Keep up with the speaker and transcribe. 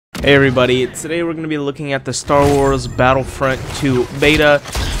Hey everybody, today we're going to be looking at the Star Wars Battlefront 2 beta.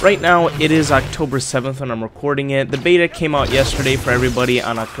 Right now it is October 7th when I'm recording it. The beta came out yesterday for everybody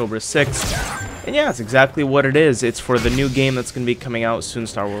on October 6th. And yeah, it's exactly what it is. It's for the new game that's going to be coming out soon,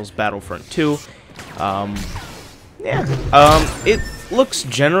 Star Wars Battlefront 2. It looks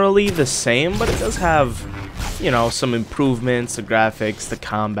generally the same, but it does have, you know, some improvements, the graphics, the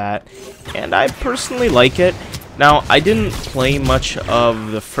combat, and I personally like it. Now, I didn't play much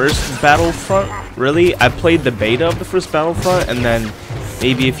of the first Battlefront, really. I played the beta of the first Battlefront and then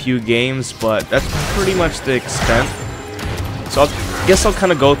maybe a few games, but that's pretty much the extent. So I guess I'll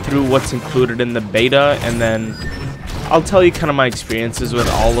kind of go through what's included in the beta, and then I'll tell you kind of my experiences with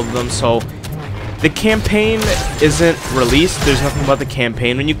all of them. So the campaign isn't released. There's nothing about the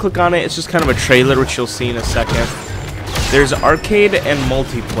campaign. When you click on it, it's just kind of a trailer, which you'll see in a second. There's arcade and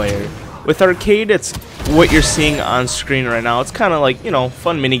multiplayer. With arcade, it's what you're seeing on screen right now. It's kind of like, you know,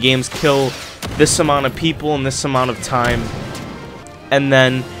 fun mini games, kill this amount of people in this amount of time. And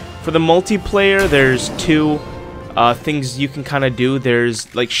then for the multiplayer, there's two things you can kind of do.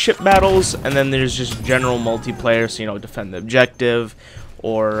 There's like ship battles, and then there's just general multiplayer, so, you know, defend the objective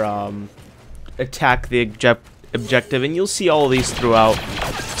or attack the objective, and you'll see all of these throughout.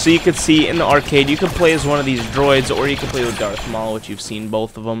 So you can see in the arcade, you can play as one of these droids, or you can play with Darth Maul, which you've seen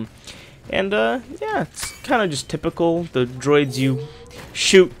both of them. And yeah, it's kind of just typical. The droids, you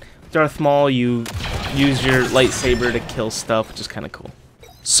shoot Darth Maul, you use your lightsaber to kill stuff, which is kind of cool.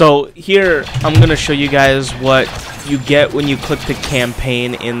 So here, I'm going to show you guys what you get when you click the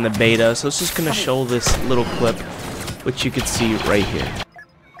campaign in the beta. So it's just going to show this little clip, which you can see right here.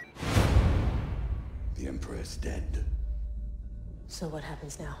 The Emperor is dead. So what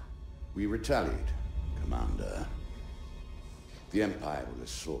happens now? We retaliate, Commander. The Empire will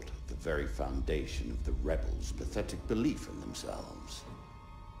assault the very foundation of the rebels' pathetic belief in themselves.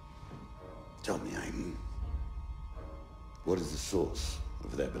 Tell me, Aim, what is the source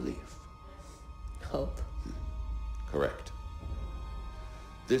of their belief? Hope. Correct.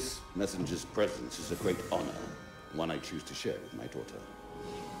 This messenger's presence is a great honor, one I choose to share with my daughter.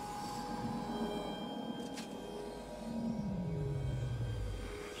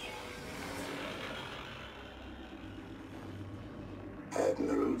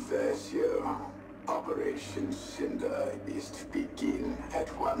 Admiral Versio, Operation Cinder is to begin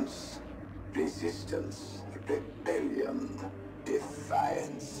at once. Resistance, rebellion,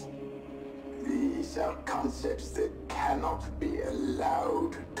 defiance. These are concepts that cannot be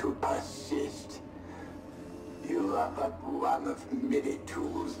allowed to persist. You are but one of many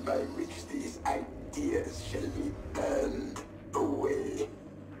tools by which these ideas shall be burned away.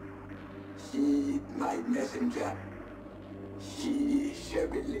 Heed my messenger. He shall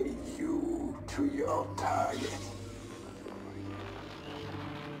relay you to your target.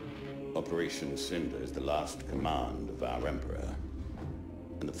 Operation Cinder is the last command of our Emperor,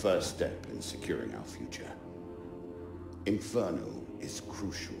 and the first step in securing our future. Inferno is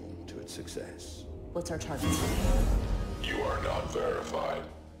crucial to its success. What's our target? You are not verified.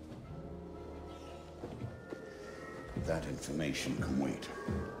 That information can wait.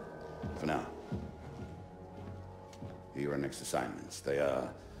 For now. Here are our next assignments. They are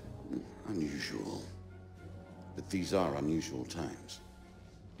unusual, but these are unusual times.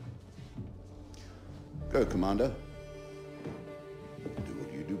 Go, Commander. Do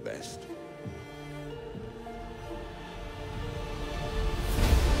what you do best.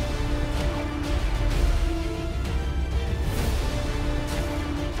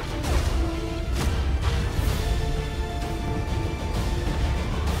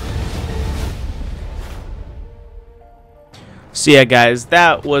 So yeah, guys,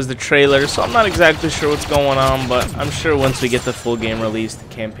 that was the trailer. So I'm not exactly sure what's going on, but I'm sure once we get the full game released,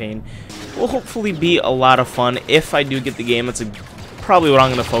 the campaign will hopefully be a lot of fun. If I do get the game, it's probably what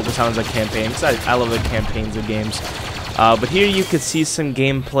I'm going to focus on is the campaign, because I love the campaigns of games. But here you could see some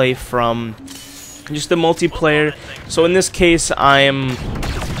gameplay from just the multiplayer. So in this case, I am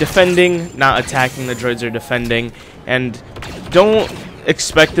defending, not attacking. The droids are defending. And don't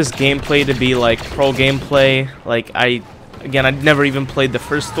expect this gameplay to be like pro gameplay. Like, Again, I'd never even played the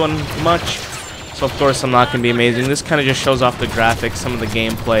first one much, so of course I'm not going to be amazing. This kind of just shows off the graphics, some of the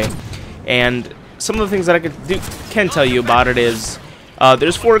gameplay, and some of the things that I can tell you about it is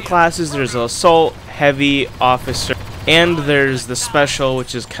there's 4 classes. There's Assault, Heavy, Officer, and there's the Special,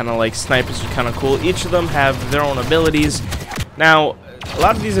 which is kind of like snipers, which is kind of cool. Each of them have their own abilities. Now, a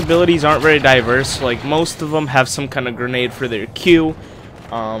lot of these abilities aren't very diverse. Like, most of them have some kind of grenade for their Q.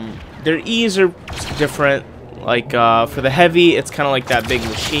 Their E's are different. Like, for the Heavy, it's kind of like that big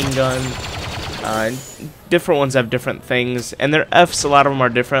machine gun. Different ones have different things, and their Fs, a lot of them are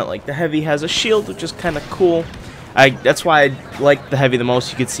different. Like the Heavy has a shield, which is kind of cool. That's why I like the Heavy the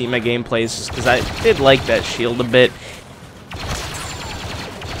most. You could see in my gameplays, just because I did like that shield a bit.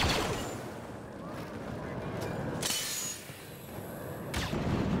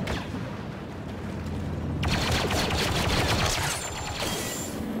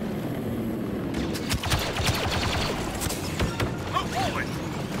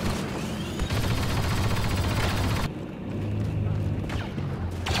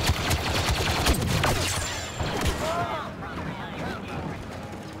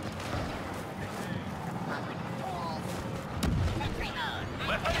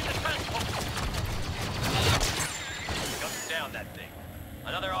 That thing.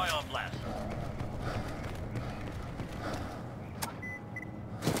 Another ion blast.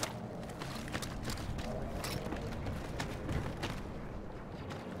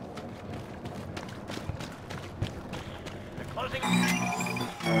 They're closing.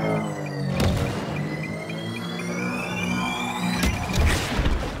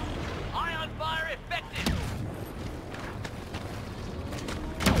 Ion fire effective.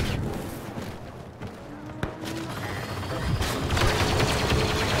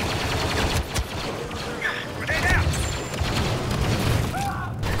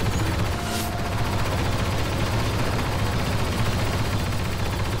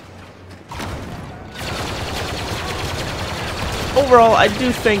 Overall, I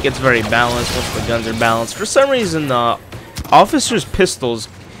do think it's very balanced. Most of the guns are balanced. For some reason, the officer's pistols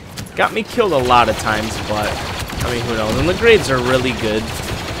got me killed a lot of times, but I mean, who knows? And the grades are really good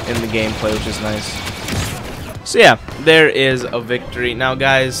in the gameplay, which is nice. So yeah, there is a victory. Now,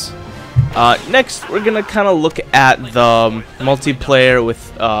 guys, next we're gonna kind of look at the multiplayer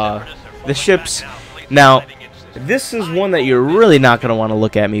with the ships. Now, this is one that you're really not gonna want to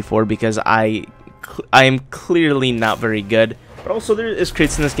look at me for because I am clearly not very good. But also there is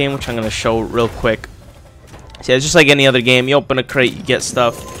crates in this game, which I'm going to show real quick. So yeah, it's just like any other game. You open a crate, you get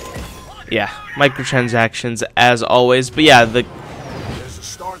stuff. Yeah, microtransactions as always. But yeah, the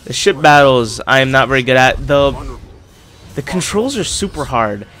ship battles I am not very good at. The controls are super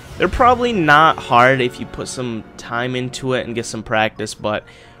hard. They're probably not hard if you put some time into it and get some practice. But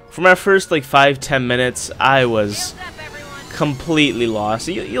for my first like 5-10 minutes, I was completely lost.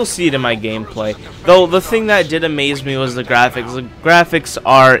 You'll see it in my gameplay. Though the thing that did amaze me was the graphics. The graphics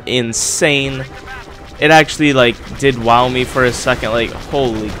are insane. It actually like did wow me for a second. Like,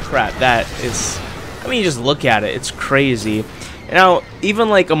 holy crap, that is, I mean, you just look at it, it's crazy. Now, even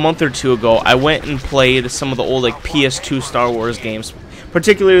like a month or two ago, I went and played some of the old like PS2 Star Wars games,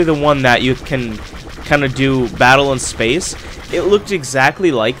 particularly the one that you can kind of do battle in space. It looked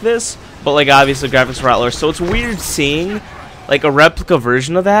exactly like this, but like obviously graphics were a lot lower. So it's weird seeing like a replica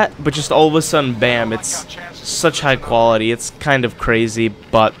version of that, but just all of a sudden, bam, it's such high quality. It's kind of crazy,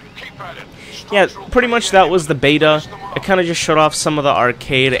 but yeah, pretty much that was the beta. I kind of just showed off some of the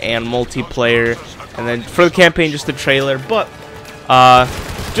arcade and multiplayer, and then for the campaign, just the trailer. But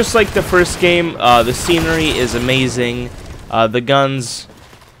just like the first game, the scenery is amazing. The guns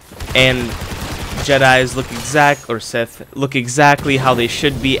and Jedis look Sith look exactly how they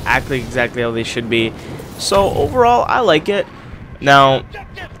should be, act like exactly how they should be. So overall, I like it. Now,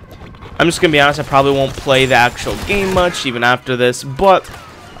 I'm just gonna be honest, I probably won't play the actual game much even after this, but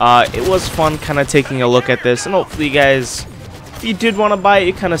it was fun kind of taking a look at this, and hopefully you guys, if you did want to buy it,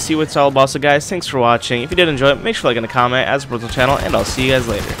 you kind of see what it's all about. So guys, thanks for watching. If you did enjoy it, make sure to like and comment, as support the channel, and I'll see you guys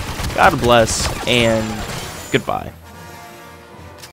later. God bless, and goodbye.